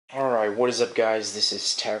Alright, what is up guys, this is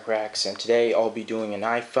TechRax, and today I'll be doing an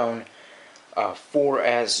iPhone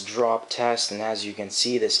 4S drop test. And as you can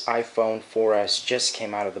see, this iPhone 4S just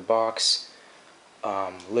came out of the box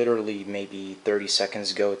literally maybe 30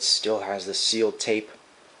 seconds ago. It still has the sealed tape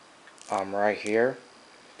right here,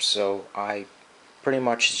 so I pretty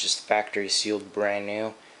much it's just factory sealed, brand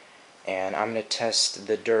new. And I'm going to test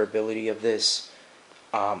the durability of this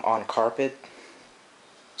on carpet.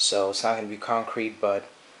 So it's not going to be concrete, but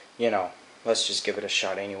you know, let's just give it a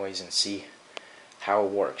shot anyways and see how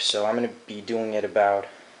it works. So I'm going to be doing it about,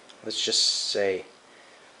 let's just say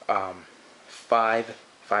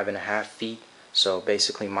 5.5 feet, so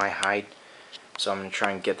basically my height. So I'm going to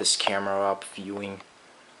try and get this camera up viewing.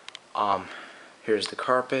 Here's the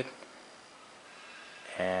carpet,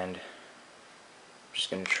 and I'm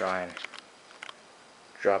just going to try and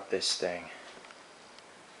drop this thing.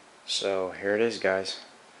 So here it is, guys.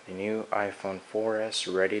 The new iPhone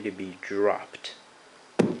 4S ready to be dropped.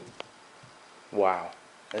 Wow,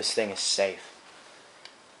 this thing is safe.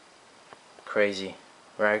 Crazy,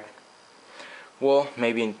 right? Well,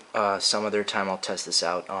 maybe some other time I'll test this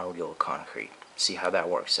out on real concrete, see how that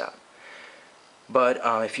works out. But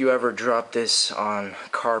if you ever drop this on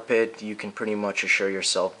carpet, you can pretty much assure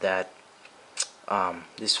yourself that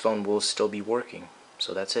this phone will still be working.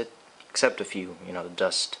 So that's it, except a few,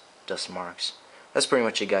 dust marks. That's pretty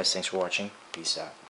much it, guys. Thanks for watching. Peace out.